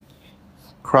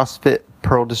CrossFit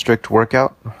Pearl District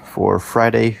workout for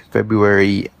Friday,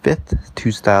 February 5th,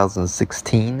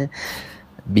 2016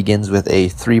 begins with a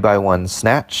 3x1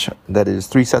 snatch. That is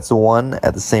 3 sets of 1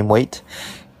 at the same weight.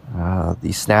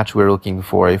 The snatch, we're looking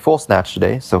for a full snatch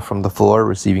today, so from the floor,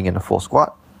 receiving in a full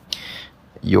squat.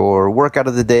 Your workout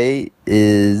of the day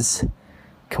is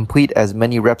complete as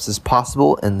many reps as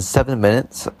possible in 7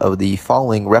 minutes of the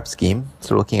following rep scheme.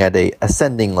 So we're looking at a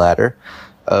ascending ladder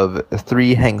of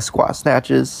 3 hang squat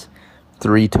snatches,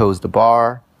 3 toes to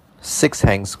bar, 6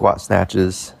 hang squat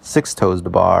snatches, 6 toes to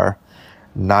bar,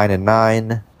 9 and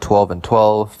 9, 12 and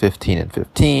 12, 15 and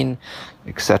 15,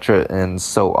 etc. and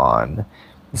so on.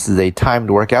 This is a timed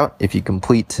workout. If you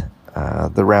complete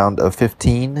the round of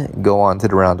 15, go on to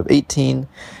the round of 18.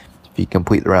 If you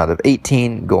complete the round of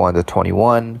 18, go on to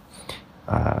 21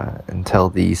 until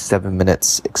the 7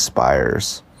 minutes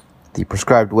expires. The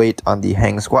prescribed weight on the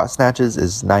hang squat snatches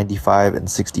is 95 and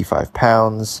 65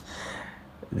 pounds.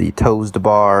 The toes to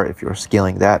bar, if you're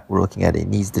scaling that, we're looking at a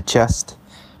knees to chest.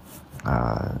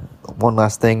 One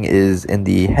last thing is in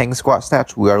the hang squat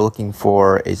snatch, we are looking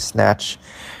for a snatch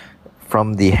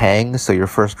from the hang. So your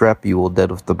first rep, you will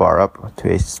deadlift the bar up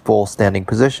to a full standing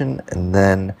position and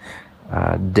then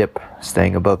dip,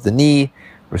 staying above the knee,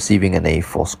 receiving in a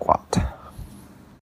full squat.